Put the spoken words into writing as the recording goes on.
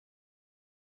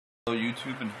Hello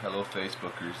YouTube and hello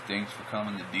Facebookers. Thanks for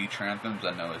coming to D-Tranthams.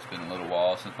 I know it's been a little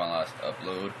while since my last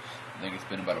upload. I think it's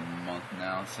been about a month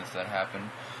now since that happened.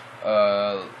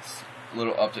 A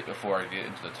little update before I get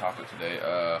into the topic today.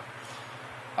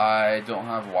 I don't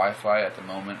have Wi-Fi at the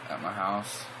moment at my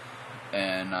house,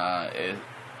 and it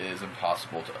is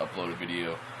impossible to upload a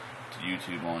video to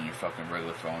YouTube on your fucking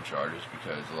regular phone chargers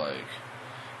because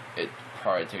it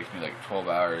probably takes me like 12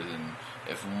 hours, and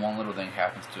if one little thing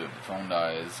happens to it, the phone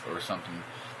dies or something,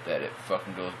 that it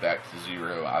fucking goes back to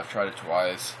zero. I've tried it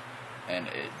twice and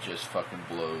it just fucking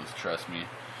blows, trust me.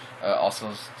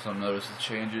 Also, some notices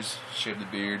changes. Shaved the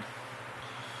beard.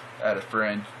 I had a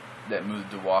friend that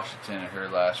moved to Washington, and her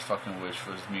last fucking wish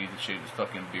was me to shave his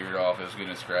fucking beard off. It was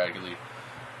getting scraggly,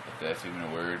 if that's even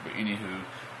a word. But anywho,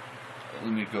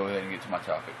 let me go ahead and get to my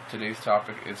topic. Today's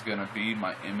topic is going to be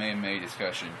my MMA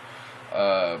discussion.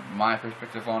 My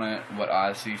perspective on it, what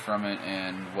I see from it,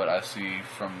 and what I see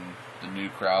from the new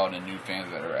crowd and new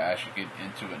fans that are actually getting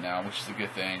into it now, which is a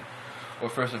good thing. Well,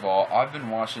 first of all, I've been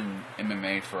watching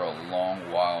MMA for a long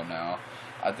while now.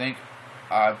 I think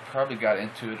I probably got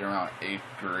into it around 8th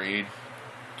grade,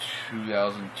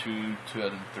 2002,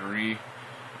 2003,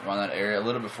 around that area, a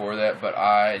little before that, but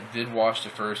I did watch the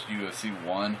first UFC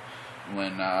 1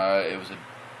 when it was a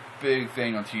big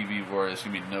thing on TV where it's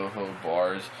gonna be no hold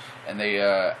bars, and they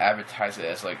advertise it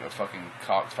as like a fucking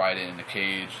cockfight in the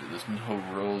cage. There's no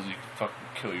rules. You can fucking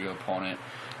kill your opponent,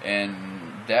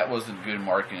 and that wasn't good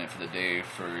marketing for the day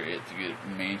for it to get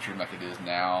mainstream like it is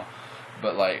now.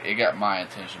 But like, it got my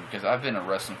attention because I've been a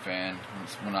wrestling fan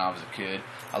when I was a kid.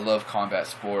 I love combat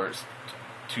sports.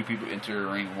 Two people enter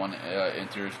a ring, one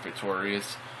enters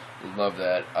victorious. Love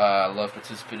that. I love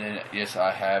participating in it. Yes,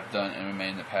 I have done MMA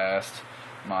in the past.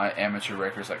 My amateur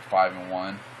record is like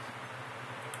 5-1.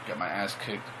 Got my ass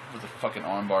kicked with a fucking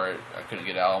armbar. I couldn't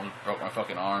get out. Broke my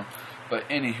fucking arm. But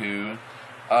anywho,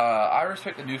 I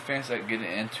respect the new fans that get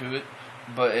into it.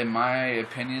 But in my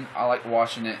opinion, I like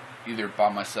watching it either by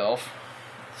myself,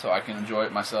 so I can enjoy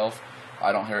it myself.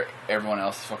 I don't hear everyone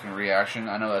else's fucking reaction.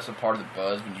 I know that's a part of the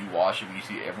buzz when you watch it, when you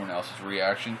see everyone else's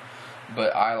reaction.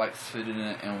 But I like sitting in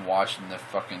it and watching the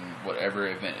fucking whatever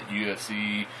event,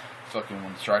 UFC, fucking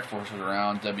when Strikeforce was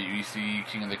around, WEC,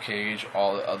 King of the Cage,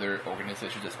 all the other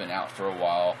organizations that's been out for a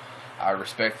while. I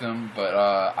respect them, but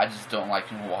I just don't like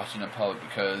them watching in public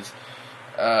because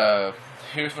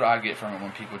here's what I get from it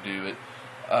when people do it.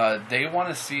 They want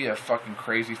to see a fucking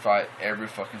crazy fight every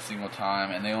fucking single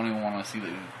time, and they only want to see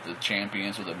the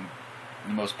champions or the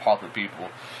most popular people.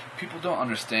 People don't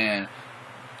understand.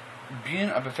 Being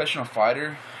a professional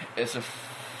fighter is a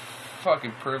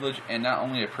fucking privilege, and not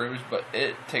only a privilege, but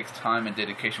it takes time and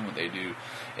dedication what they do.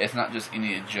 It's not just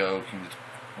any joke. You can just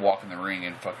walk in the ring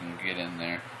and fucking get in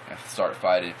there and start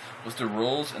fighting. With the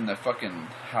rules and the fucking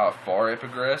how far it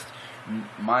progressed, in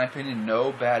my opinion,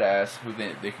 no badass who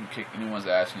they can kick anyone's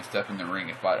ass and step in the ring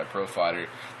and fight a pro fighter,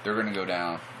 they're gonna go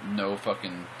down. No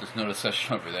fucking, there's no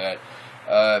discussion over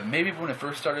that. Maybe when it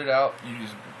first started out, you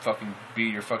just fucking be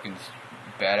your fucking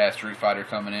badass street fighter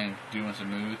coming in, doing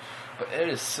some moves. But it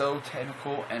is so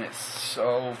technical, and it's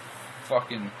so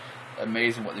fucking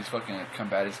amazing what these fucking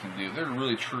combatants can do. They're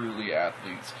really, truly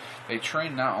athletes. They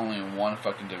train not only in one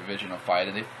fucking division of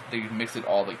fighting, they mix it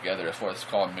all together. That's what it's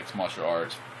called, mixed martial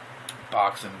arts.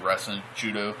 Boxing, wrestling,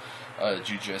 judo,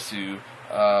 jiu-jitsu,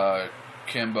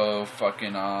 Kimbo,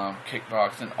 fucking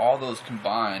kickboxing, all those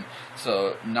combined.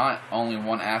 So not only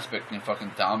one aspect can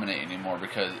fucking dominate anymore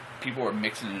because people are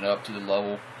mixing it up to the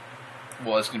level.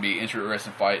 Well, it's going to be an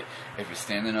interesting fight if you're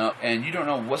standing up, and you don't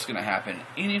know what's going to happen.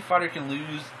 Any fighter can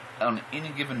lose on any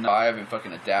given night and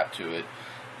fucking adapt to it.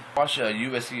 Watch a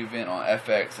UFC event on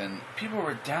FX, and people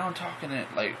were down talking it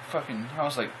like fucking. I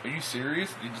was like, "Are you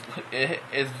serious?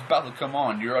 It's about to come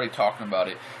on. You're already talking about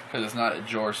it because it's not a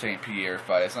George St. Pierre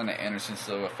fight. It's not an Anderson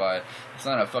Silva fight. It's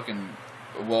not a fucking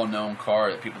well-known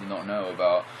card that people don't know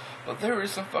about." But there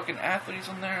is some fucking athletes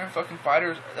on there and fucking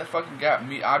fighters that fucking got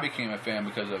me. I became a fan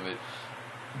because of it.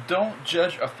 Don't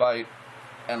judge a fight,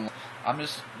 and I'm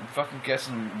just fucking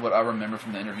guessing what I remember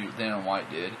from the interview Dana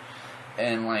White did,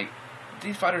 and like.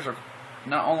 These fighters are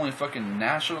not only fucking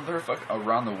national, they're fucking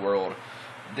around the world.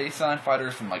 They sign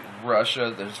fighters from like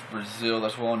Russia, there's Brazil,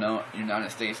 that's well known, United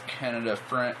States, Canada,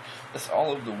 France, it's all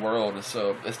over the world. And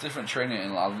so it's different training,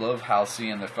 and I love how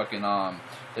seeing the fucking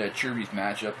the attributes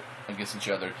match up against each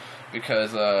other,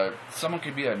 because someone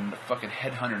could be a fucking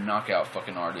headhunter knockout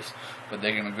fucking artist, but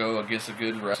they're gonna go against a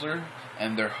good wrestler,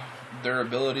 and their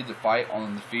ability to fight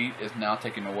on the feet is now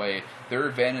taken away. Their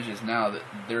advantage is now that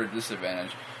their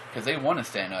disadvantage. because they want to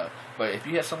stand up. But if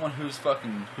you have someone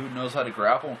who knows how to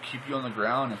grapple and keep you on the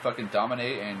ground and fucking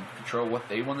dominate and control what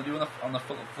they want to do on the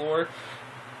floor,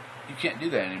 you can't do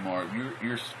that anymore.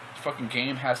 Your fucking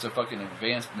game has to fucking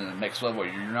advance to the next level.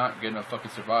 You're not gonna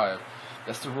fucking survive.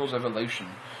 That's the rules of evolution.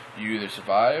 You either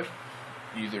survive,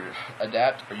 you either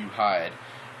adapt, or you hide.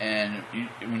 And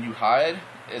when you hide,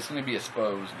 it's going to be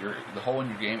exposed. The hole in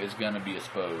your game is going to be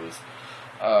exposed.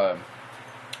 I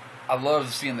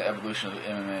love seeing the evolution of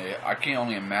MMA. I can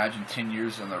only imagine 10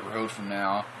 years on the road from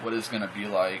now what it's going to be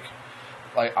like.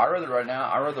 Like, I'd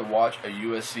rather watch a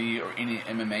UFC or any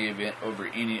MMA event over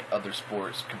any other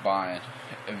sports combined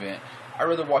event. I'd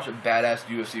rather watch a badass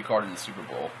UFC card in the Super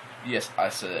Bowl. Yes, I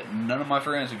said it. None of my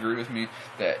friends agree with me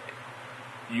that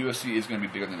UFC is going to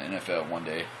be bigger than the NFL one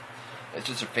day. It's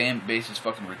just, a fan base is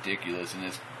fucking ridiculous, and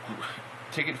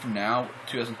take it from now,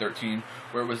 2013,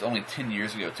 where it was only 10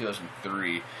 years ago,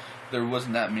 2003, there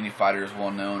wasn't that many fighters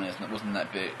well known, and it wasn't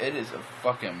that big. It is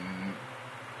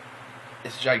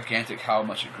it's gigantic how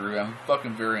much it grew. I'm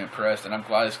fucking very impressed, and I'm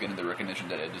glad it's getting the recognition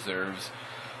that it deserves.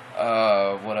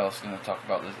 What else am I going to talk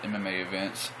about this MMA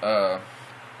events? I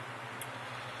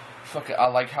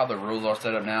like how the rules are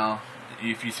set up now.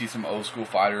 If you see some old school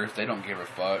fighters, they don't give a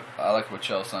fuck. I like what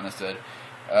Chael Sonnen said.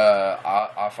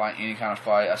 I fight any kind of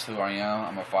fight. That's who I am.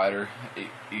 I'm a fighter.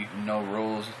 No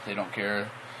rules. They don't care.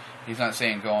 He's not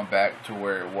saying going back to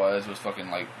where it was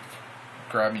fucking like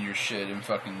grabbing your shit and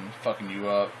fucking you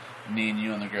up, kneeing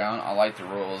you on the ground. I like the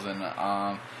rules, and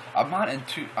I'm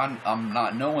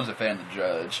not. No one's a fan of the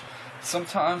judge.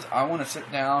 Sometimes I want to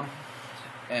sit down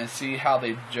and see how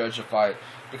they judge a fight,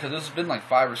 because there's been like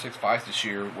 5 or 6 fights this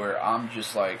year where I'm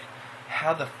just like,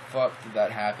 how the fuck did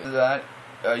that happen?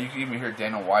 You can even hear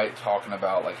Dana White talking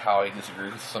about like how he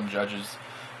disagrees with some judges,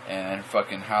 and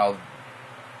fucking how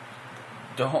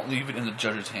don't leave it in the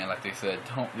judge's hand, like they said.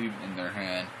 Don't leave it in their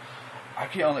hand.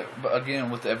 But again,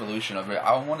 with the evolution of it,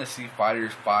 I want to see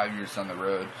fighters 5 years down the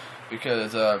road,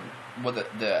 because with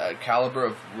the caliber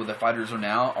of what the fighters are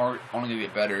now are only going to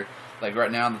get better. Like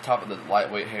right now, on the top of the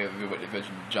lightweight heavyweight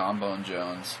division, John Bone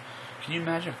Jones. Can you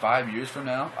imagine 5 years from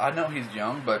now? I know he's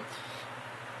young, but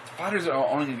fighters are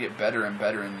only going to get better and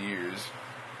better in years.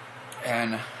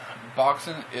 And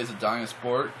boxing is a dying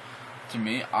sport. To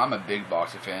me, I'm a big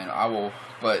boxing fan.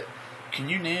 But can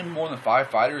you name more than 5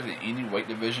 fighters in any weight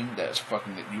division that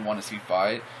you want to see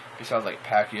fight? Besides like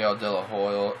Pacquiao, De La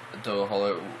Hoya,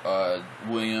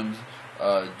 Williams,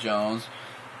 Jones.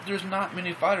 There's not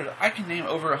many fighters. I can name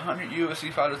over 100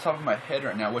 UFC fighters off the top of my head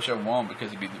right now, which I won't because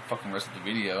it'd be the fucking rest of the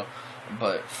video.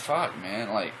 But fuck, man,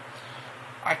 like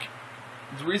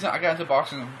the reason I got into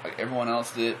boxing, like everyone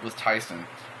else did, was Tyson.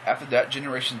 After that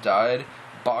generation died,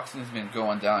 boxing's been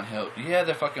going downhill. Yeah,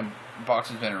 the fucking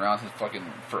boxing's been around since fucking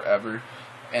forever,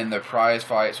 and the prize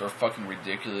fights are fucking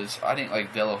ridiculous. I think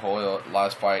like De La Hoya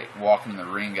last fight, walking in the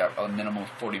ring, got a minimum of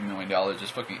 $40 million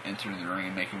just fucking entering the ring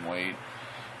and making weight.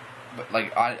 But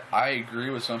like I agree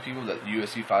with some people that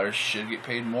UFC fighters should get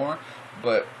paid more,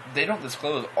 but they don't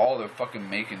disclose all their fucking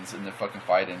makings in their fucking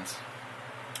fight-ins.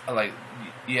 Like,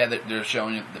 yeah, they're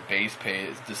showing you the base pay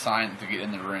is designed to get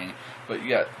in the ring, but you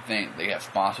got to think, they got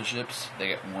sponsorships,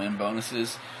 they got win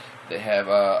bonuses, they have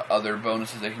other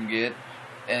bonuses they can get,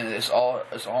 and it's all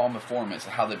performance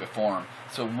and how they perform.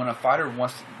 So when a fighter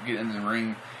wants to get in the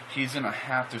ring, he's gonna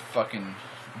have to fucking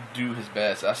do his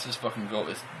best. That's his fucking goal,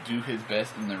 is do his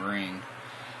best in the ring.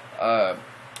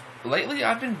 Lately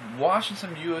I've been watching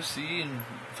some UFC and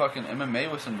fucking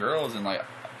MMA with some girls, and like,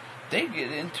 they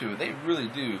get into it. They really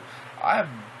do. I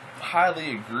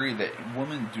highly agree that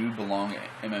women do belong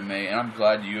in MMA, and I'm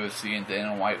glad UFC and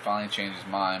Dana White finally changed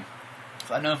his mind.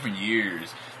 So I know for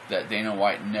years that Dana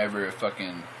White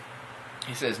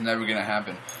he said it's never gonna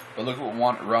happen. But look at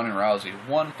what Ronda Rousey,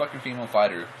 one fucking female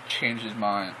fighter, changed his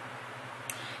mind.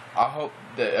 I hope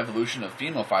the evolution of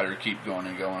female fighters keep going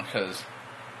and going, because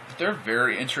they're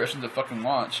very interesting to fucking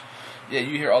watch. Yeah,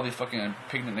 you hear all these fucking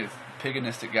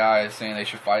paganistic guys saying they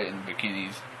should fight in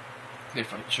bikinis, they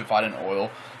should fight in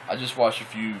oil. I just watched a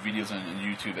few videos on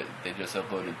YouTube that they just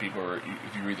uploaded. People are,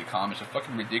 if you read the comments, they're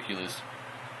fucking ridiculous.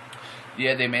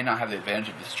 Yeah, they may not have the advantage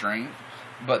of the strength,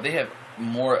 but they have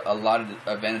a lot of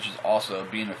advantages also,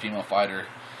 being a female fighter.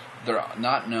 They're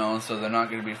not known, so they're not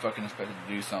going to be fucking expected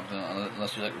to do something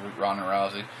unless you're like Ronda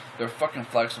Rousey. They're fucking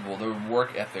flexible. Their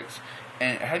work ethics.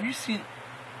 And have you seen...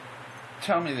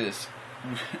 Tell me this.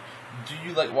 Do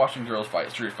you like watching girls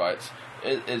fight, street fights?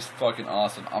 It is fucking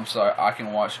awesome. I'm sorry, I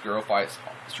can watch girl fights,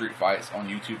 street fights on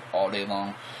YouTube all day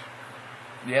long.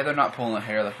 Yeah, they're not pulling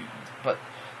hair but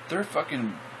they're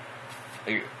fucking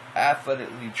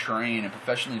athletically trained and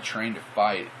professionally trained to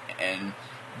fight, and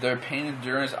their pain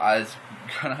endurance, I was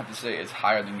gonna have to say, is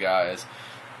higher than guys.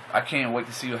 I can't wait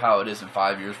to see how it is in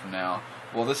 5 years from now.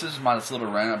 Well, this is my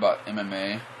little rant about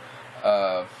MMA.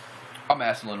 I'm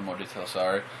asking a little more detail,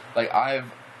 sorry. Like,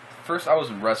 first I was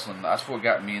in wrestling. That's what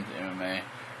got me into MMA.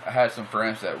 I had some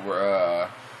friends that were,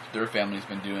 their family's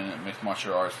been doing mixed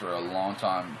martial arts for a long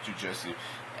time, jiu-jitsu.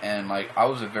 And, like, I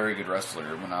was a very good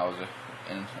wrestler when I was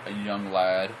a young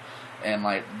lad. And,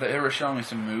 like, they were showing me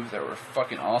some moves that were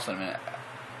fucking awesome. And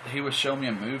he would show me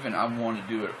a move, and I wanted to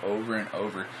do it over and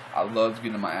over. I loved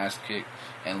getting my ass kicked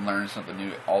and learning something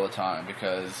new all the time,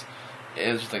 because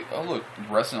it was just like, oh look,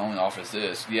 wrestling only offers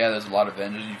this. Yeah, there's a lot of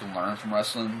advantages you can learn from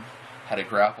wrestling. How to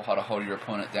grapple, how to hold your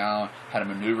opponent down, how to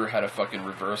maneuver, how to fucking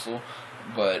reversal.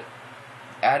 But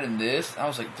adding this, I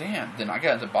was like, damn. Then I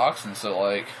got into boxing, so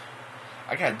like,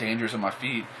 I got dangerous on my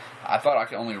feet. I thought I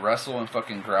could only wrestle and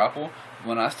fucking grapple.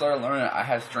 When I started learning, I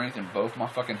had strength in both my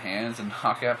fucking hands and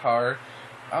knockout power.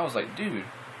 I was like, dude,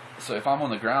 so if I'm on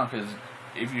the ground, because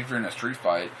if you're in a street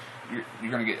fight,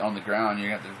 you're going to get on the ground, you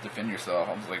have to defend yourself.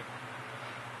 I was like,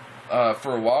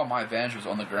 for a while, my advantage was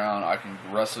on the ground. I can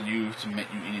wrestle you to make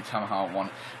you anytime how I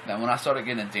want. Now, when I started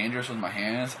getting dangerous with my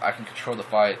hands, I can control the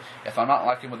fight. If I'm not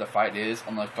liking what the fight is,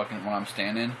 on the fucking when I'm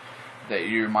standing, that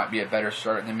you might be a better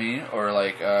striker than me, or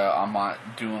like I'm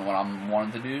not doing what I'm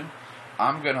wanting to do,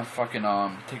 I'm gonna fucking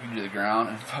take you to the ground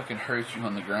and fucking hurt you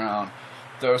on the ground.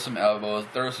 Throw some elbows,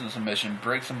 throw some submission,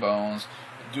 break some bones,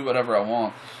 do whatever I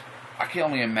want. I can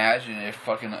only imagine if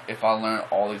I learn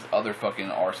all these other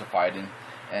fucking arts of fighting,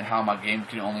 and how my game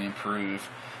can only improve.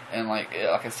 And like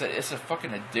I said, it's a fucking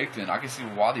addicting. I can see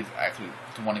why these athletes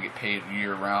want to get paid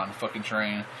year round and fucking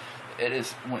train. It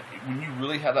is when you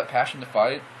really have that passion to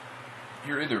fight,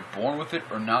 you're either born with it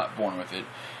or not born with it.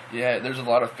 Yeah, there's a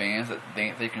lot of fans that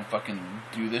think they can fucking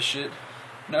do this shit.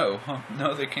 No,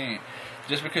 no, they can't.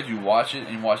 Just because you watch it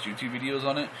and watch YouTube videos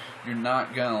on it, you're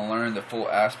not gonna learn the full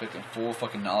aspect and full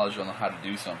fucking knowledge on how to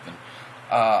do something.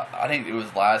 I think it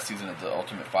was last season of The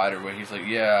Ultimate Fighter where he's like,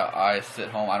 yeah, I sit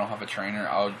home, I don't have a trainer,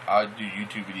 I'll do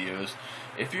YouTube videos.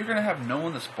 If you're gonna have no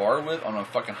one to spar with on a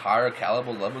fucking higher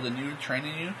caliber level than you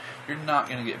training you, you're not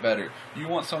gonna get better. You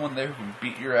want someone there who can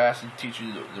beat your ass and teach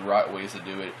you the right ways to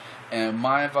do it. And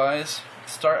my advice,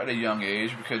 start at a young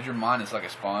age, because your mind is like a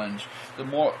sponge. The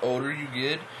more older you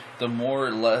get, the more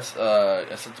or less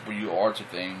accessible you are to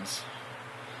things.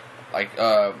 Like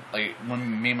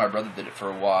when me and my brother did it for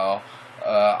a while,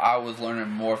 I was learning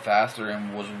more faster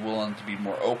and was willing to be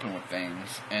more open with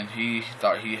things, and he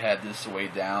thought he had this way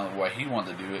down the way he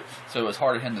wanted to do it, so it was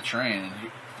hard for him to train and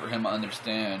for him to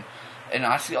understand. And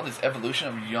I see all this evolution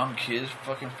of young kids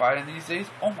fucking fighting these days.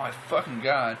 Oh my fucking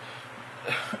god.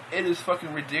 It is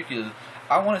fucking ridiculous.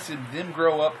 I want to see them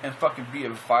grow up and fucking be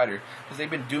a fighter, because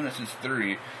they've been doing it since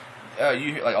 3.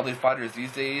 You hear, like, all these fighters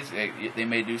these days, they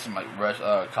may do some like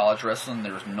college wrestling.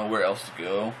 There's nowhere else to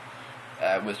go.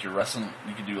 With your wrestling,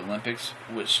 you can do Olympics,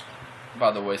 which,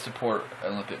 by the way, support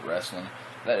Olympic wrestling.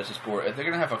 That is a sport. If they're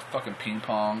gonna have a fucking ping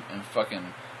pong and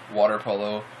fucking water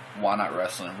polo, why not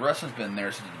wrestling? Wrestling's been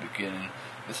there since the beginning.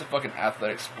 It's a fucking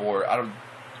athletic sport. I don't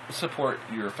support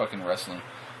your fucking wrestling.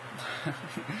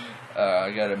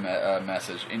 I got a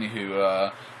message.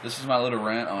 Anywho, this is my little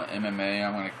rant on MMA.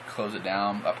 I'm gonna close it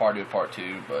down. I'll probably do a part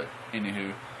 2, but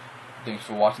anywho, thanks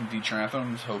for watching D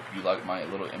Tranthams. Hope you like my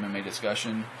little MMA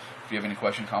discussion. If you have any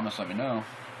questions, comments, let me know.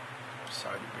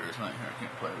 Sorry, the beer's not here. I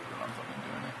can't play with it. I'm fucking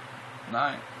doing it.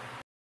 Night.